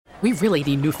We really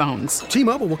need new phones.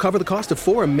 T-Mobile will cover the cost of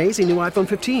 4 amazing new iPhone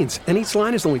 15s, and each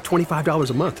line is only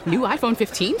 $25 a month. New iPhone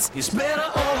 15s? It's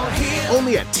better over here.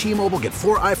 Only at T-Mobile, get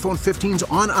 4 iPhone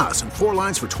 15s on us and 4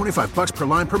 lines for $25 per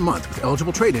line per month with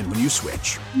eligible trade-in when you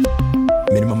switch.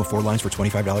 Minimum of 4 lines for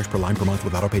 $25 per line per month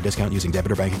with autopay discount using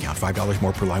debit or bank account. $5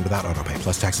 more per line without autopay,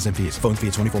 plus taxes and fees. Phone fee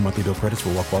at 24 monthly bill credits for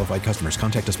well-qualified customers.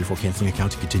 Contact us before canceling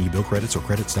account to continue bill credits or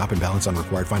credit stop and balance on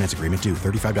required finance agreement due.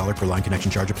 $35 per line connection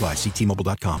charge applies. See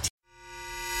T-Mobile.com.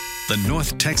 The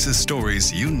North Texas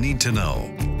stories you need to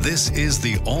know. This is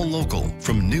the All Local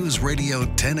from News Radio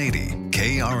 1080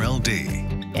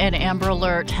 KRLD. An Amber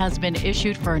Alert has been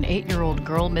issued for an 8-year-old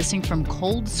girl missing from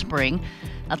Cold Spring.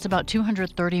 That's about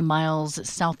 230 miles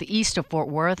southeast of Fort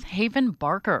Worth. Haven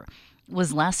Barker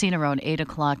was last seen around 8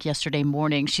 o'clock yesterday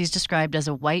morning. She's described as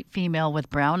a white female with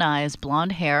brown eyes,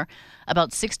 blonde hair,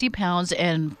 about 60 pounds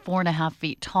and 4.5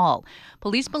 feet tall.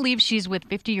 Police believe she's with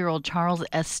 50-year-old Charles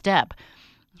Estep.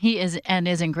 He is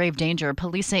in grave danger.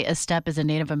 Police say Estep is a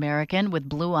Native American with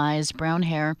blue eyes, brown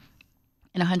hair,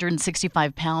 and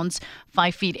 165 pounds,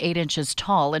 5 feet 8 inches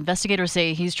tall. Investigators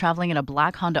say he's traveling in a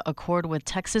black Honda Accord with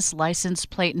Texas license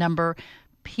plate number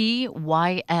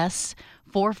PYS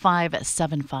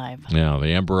 4575. Yeah, the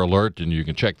Amber Alert, and you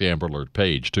can check the Amber Alert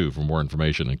page, too, for more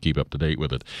information and keep up to date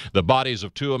with it. The bodies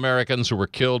of 2 Americans who were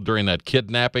killed during that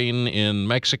kidnapping in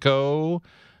Mexico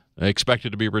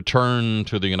expected to be returned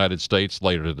to the United States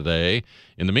later today.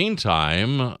 In the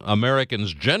meantime,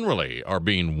 Americans generally are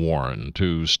being warned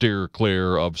to steer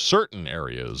clear of certain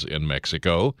areas in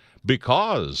Mexico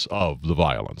because of the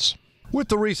violence. With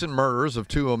the recent murders of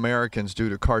 2 Americans due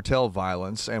to cartel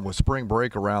violence and with spring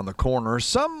break around the corner,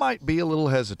 some might be a little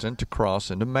hesitant to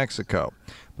cross into Mexico.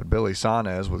 But Billy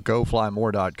Sanez with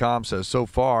GoFlyMore.com says so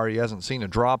far he hasn't seen a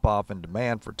drop-off in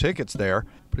demand for tickets there,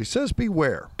 but he says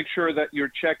beware. Make sure that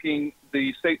you're checking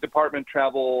the State Department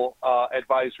travel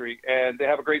advisory, and they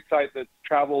have a great site that's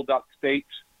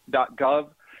travel.state.gov.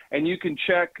 And you can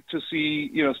check to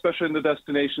see, especially in the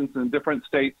destinations in different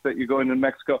states that you're going to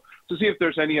Mexico, to see if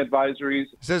there's any advisories.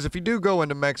 He says if you do go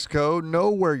into Mexico, know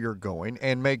where you're going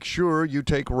and make sure you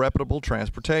take reputable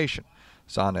transportation.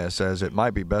 Sanez says it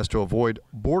might be best to avoid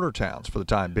border towns for the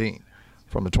time being.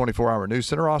 From the 24-hour News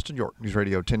Center, Austin, York, News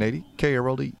Radio 1080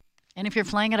 KRLD. And if you're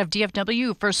flying out of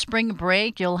DFW for spring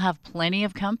break, you'll have plenty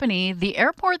of company. The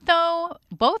airport, though,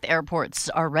 both airports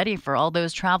are ready for all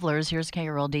those travelers. Here's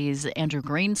KRLD's Andrew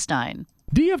Greenstein.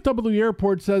 DFW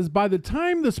Airport says by the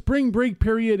time the spring break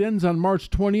period ends on March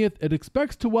 20th, it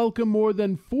expects to welcome more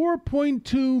than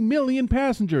 4.2 million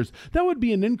passengers. That would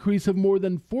be an increase of more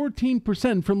than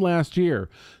 14% from last year.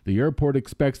 The airport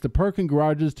expects the parking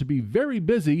garages to be very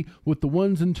busy, with the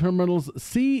ones in terminals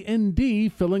C and D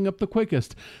filling up the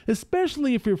quickest.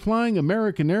 Especially if you're flying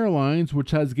American Airlines,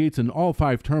 which has gates in all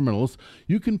 5 terminals.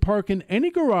 You can park in any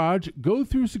garage, go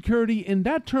through security in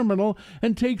that terminal,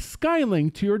 and take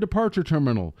Skylink to your departure terminal.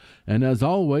 And as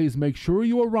always, make sure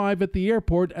you arrive at the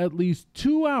airport at least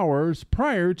 2 hours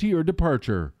prior to your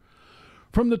departure.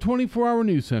 From the 24-hour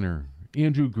News Center,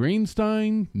 Andrew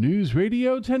Greenstein, News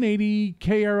Radio 1080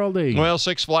 KRLD. Well,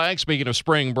 Six Flags, speaking of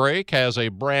spring break, has a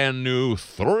brand new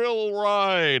thrill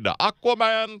ride,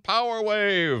 Aquaman Power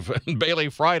Wave. And Bailey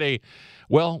Friday,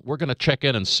 well, we're going to check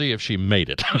in and see if she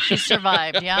made it. She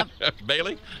survived, yeah.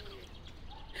 Bailey?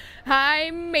 I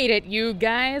made it, you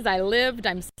guys. I lived.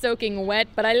 I'm soaking wet,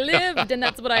 but I lived, and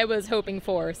that's what I was hoping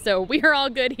for. So we are all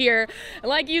good here.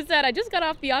 Like you said, I just got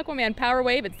off the Aquaman Power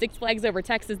Wave at Six Flags Over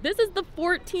Texas. This is the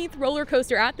 14th roller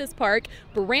coaster at this park,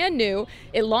 brand new.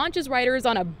 It launches riders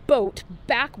on a boat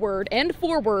backward and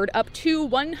forward up to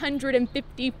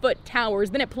 150-foot towers.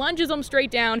 Then it plunges them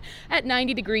straight down at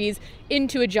 90 degrees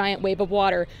into a giant wave of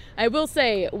water. I will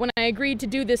say, when I agreed to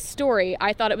do this story,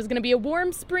 I thought it was going to be a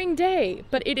warm spring day,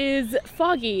 but it is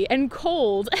foggy and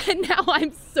cold, and now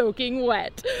I'm soaking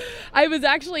wet. I was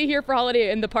actually here for holiday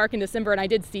in the park in December, and I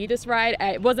did see this ride.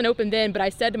 It wasn't open then, but I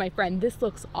said to my friend, this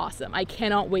looks awesome. I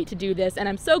cannot wait to do this, and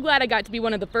I'm so glad I got to be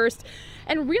one of the first.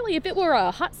 And really, if it were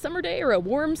a hot summer day or a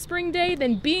warm spring day,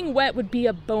 then being wet would be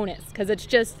a bonus, because it's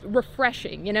just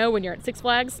refreshing, when you're at Six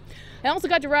Flags. I also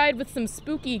got to ride with some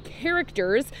spooky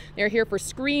characters. They're here for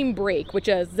Scream Break, which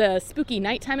is a spooky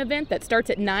nighttime event that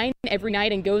starts at 9 every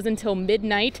night and goes until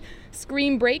midnight.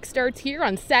 Scream Break starts here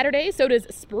on Saturday, so does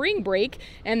Spring Break,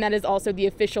 and that is also the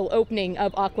official opening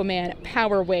of Aquaman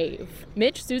Power Wave.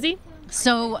 Mitch, Susie?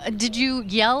 So, did you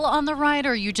yell on the ride,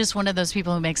 or are you just one of those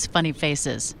people who makes funny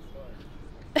faces?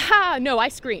 No, I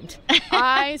screamed.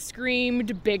 I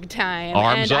screamed big time.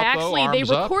 Arms and up, actually, though? they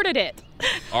recorded it.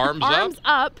 Arms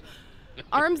up.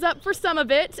 Arms up for some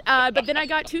of it, but then I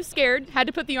got too scared, had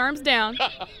to put the arms down.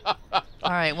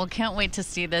 All right, well, can't wait to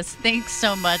see this. Thanks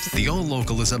so much. The All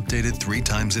Local is updated 3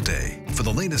 times a day. For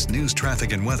the latest news,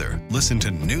 traffic, and weather, listen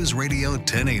to News Radio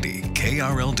 1080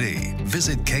 KRLD.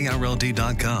 Visit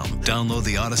KRLD.com, download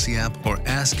the Odyssey app, or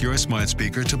ask your smart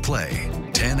speaker to play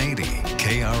 1080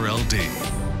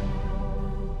 KRLD.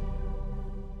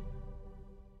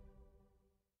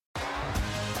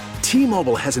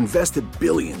 T-Mobile has invested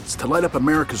billions to light up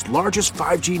America's largest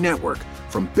 5G network,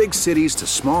 from big cities to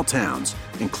small towns,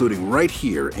 including right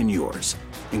here in yours.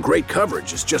 And great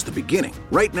coverage is just the beginning.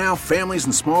 Right now, families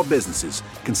and small businesses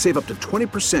can save up to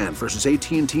 20% versus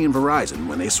AT&T and Verizon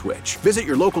when they switch. Visit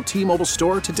your local T-Mobile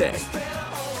store today.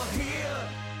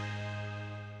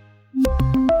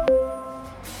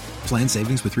 Plan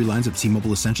savings with 3 lines of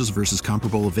T-Mobile Essentials versus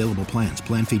comparable available plans.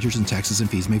 Plan features and taxes and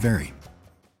fees may vary.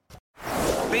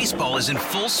 Baseball is in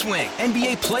full swing.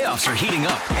 NBA playoffs are heating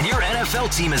up, and your NFL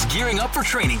team is gearing up for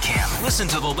training camp. Listen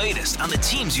to the latest on the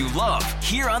teams you love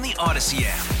here on the Odyssey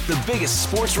app. The biggest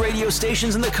sports radio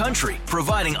stations in the country,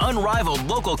 providing unrivaled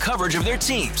local coverage of their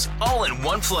teams, all in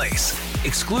one place.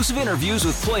 Exclusive interviews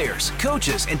with players,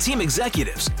 coaches, and team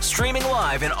executives, streaming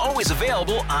live and always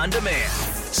available on demand.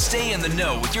 Stay in the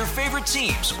know with your favorite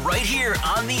teams right here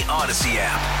on the Odyssey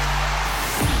app.